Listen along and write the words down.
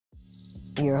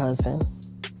your husband.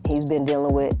 He's been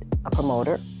dealing with a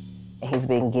promoter, and he's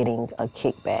been getting a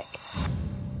kickback.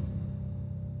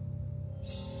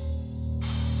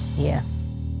 Yeah.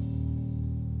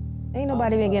 Ain't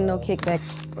nobody been getting no kickback.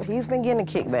 But he's been getting a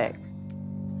kickback.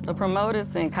 The promoters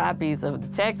sent copies of the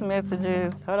text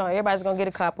messages. Hold on, everybody's gonna get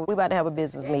a copy. We about to have a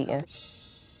business meeting.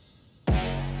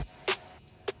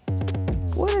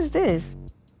 What is this?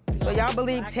 So y'all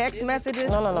believe text messages?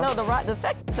 No. No, the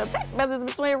text messages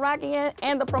between Rocky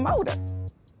and the promoter.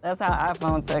 That's how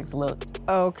iPhone texts look.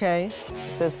 Okay.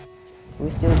 It says, we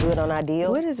still good on our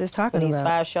deal. What is this talking These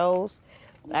about? 5 shows.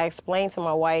 I explained to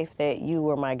my wife that you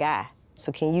were my guy.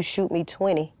 So can you shoot me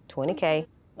 20K?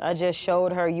 I just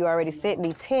showed her you already sent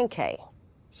me 10K.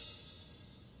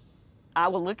 I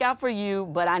will look out for you,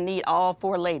 but I need all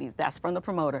 4 ladies. That's from the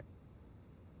promoter.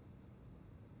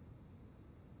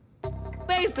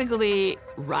 Basically,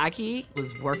 Rocky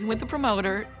was working with the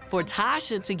promoter for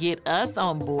Tasha to get us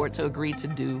on board to agree to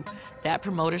do that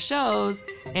promoter shows,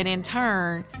 and in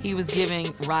turn, he was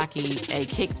giving Rocky a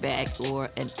kickback or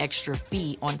an extra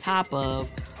fee on top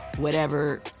of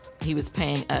whatever he was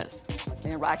paying us.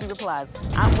 And Rocky replies,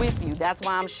 I'm with you. That's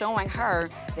why I'm showing her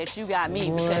that you got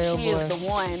me, because she is the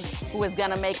one who is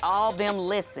gonna make all them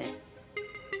listen.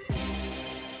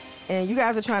 And you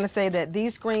guys are trying to say that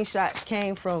these screenshots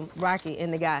came from Rocky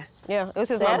and the guy. Yeah, it's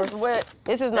his That's number. what.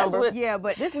 It's his number. Yeah,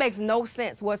 but this makes no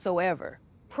sense whatsoever.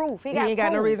 Proof. He He ain't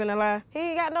got no reason to lie. He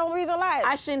ain't got no reason to lie.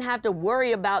 I shouldn't have to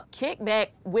worry about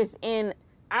kickback within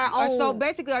our own. So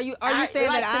basically, are you saying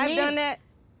like, that to I've me- done that?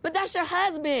 But that's your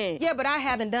husband. Yeah, but I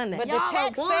haven't done that. But Y'all the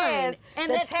text are one. says, And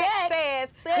the the text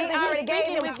text says he that already he's gave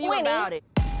speaking him with 20. you about it.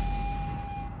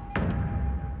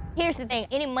 Here's the thing,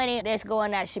 any money that's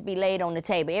going out should be laid on the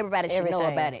table. Everybody should know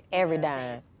about it. Every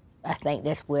dime. I think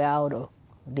that's where all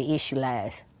the issue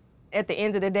lies. At the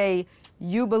end of the day,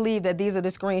 you believe that these are the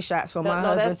screenshots from my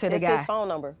husband to the it's guy. his phone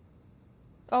number.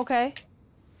 Okay.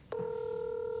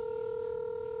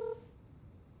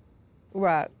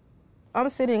 Right. I'm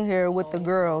sitting here with the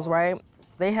girls, right?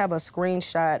 They have a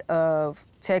screenshot of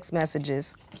text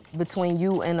messages between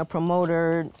you and the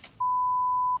promoter,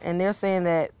 and they're saying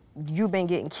that you've been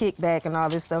getting kickback and all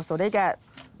this stuff. So they got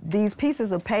these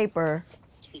pieces of paper.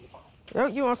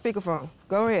 You on speakerphone?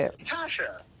 Go ahead.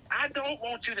 Tasha, I don't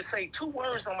want you to say 2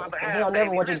 words on my behalf. He don't never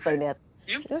baby. want you to say that.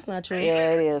 That's not true.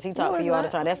 Yeah, it is. He talk No, for it's you all the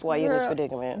not. time. That's why you're in this Girl,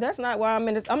 predicament. That's not why I'm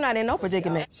in this. I'm not in no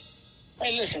predicament.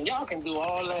 Hey, listen, y'all can do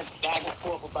all that back and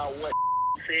forth about what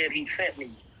said he sent me,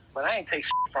 but I ain't take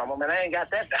from him, and I ain't got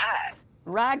that to hide.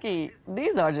 Rocky,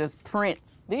 these are just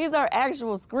prints. These are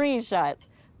actual screenshots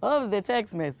of the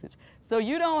text message. So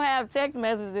you don't have text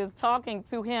messages talking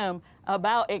to him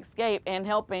about Escape and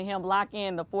helping him lock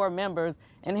in the 4 members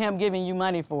and him giving you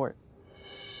money for it.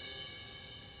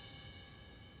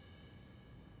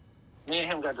 Me and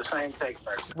him got the same text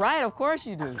message. Right, of course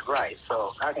you do. Right,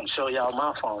 so I can show y'all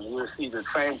my phone, and you'll see the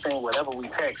same thing whatever we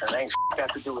text, and ain't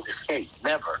got to do with Escape.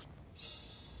 Never.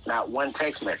 Not one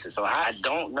text message. So I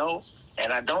don't know,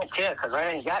 and I don't care, because I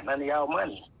ain't got none of y'all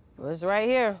money. Well, it's right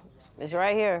here. It's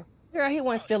right here. Girl, he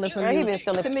wasn't stealing from Girl, you. he been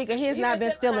stealing. Tamika, he has not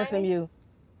been stealing from you.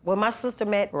 When my sister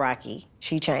met Rocky,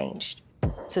 she changed.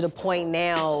 To the point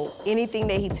now, anything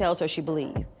that he tells her, she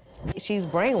believes. She's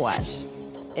brainwashed.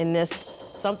 And that's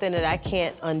something that I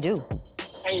can't undo.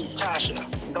 Hey,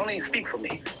 Tasha, don't even speak for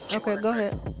me. Okay, go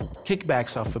ahead.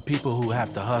 Kickbacks are for people who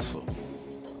have to hustle.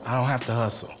 I don't have to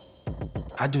hustle.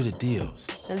 I do the deals.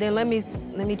 And then let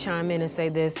me chime in and say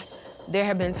this. There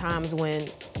have been times when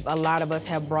a lot of us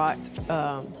have brought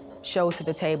shows to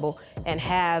the table and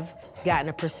have gotten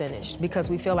a percentage because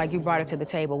we feel like you brought it to the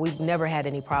table. We've never had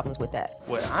any problems with that.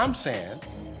 What I'm saying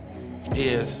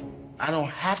is I don't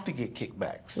have to get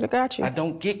kickbacks. I got you. I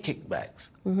don't get kickbacks.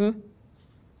 Mm-hmm.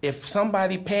 If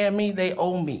somebody paying me, they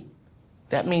owe me.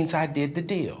 That means I did the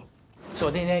deal. So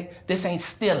this ain't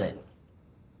stealing.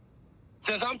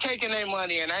 Since I'm taking their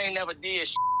money and I ain't never did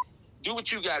do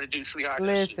what you gotta do, sweetheart.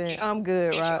 Listen, I'm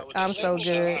good, Rob. I'm so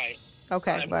good.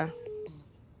 Okay, bye.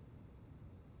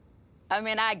 I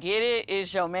mean, I get it.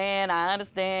 It's your man. I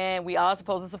understand. We all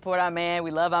supposed to support our man. We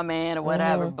love our man or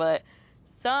whatever. Mm-hmm. But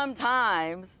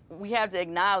sometimes we have to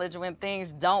acknowledge when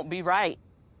things don't be right.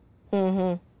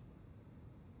 Mm-hmm.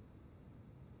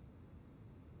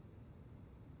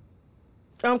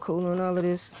 I'm cool on all of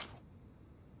this.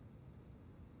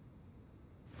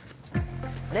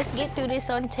 Let's get through this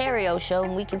Ontario show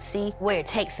and we can see where it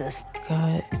takes us.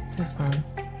 God, that's fine.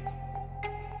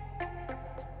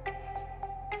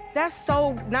 That's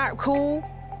so not cool,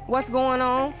 what's going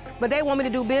on. But they want me to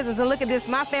do business, and look at this,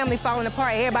 my family falling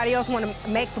apart, everybody else want to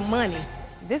make some money.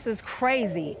 This is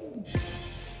crazy.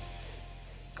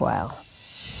 Wow.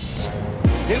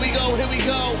 Here we go, here we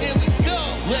go, here we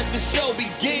go. Let the show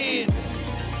begin.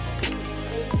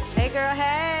 Hey, girl,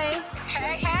 hey.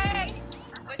 Hey.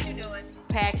 What you doing?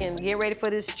 Packing, getting ready for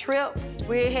this trip.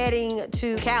 We're heading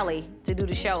to Cali to do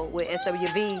the show with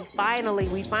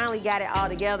SWV. We finally got it all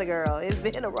together, girl. It's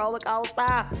been a roller coaster.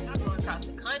 I'm going across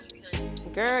the country, honey.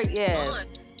 Girl, yes. Fun.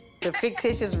 The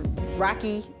fictitious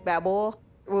Rocky Balboa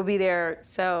will be there.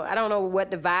 So I don't know what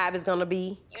the vibe is gonna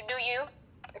be. You do you.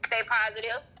 Stay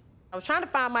positive. I was trying to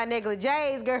find my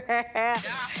negligees, girl.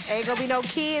 Ain't gonna be no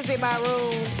kids in my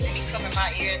room. Let me cover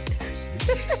my ears.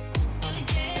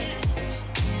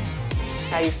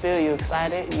 How you feel? You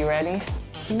excited? You ready?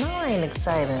 No, I ain't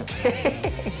excited.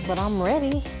 But I'm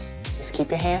ready. Just keep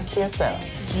your hands to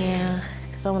yourself. Yeah,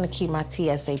 because I want to keep my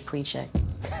TSA pre-check.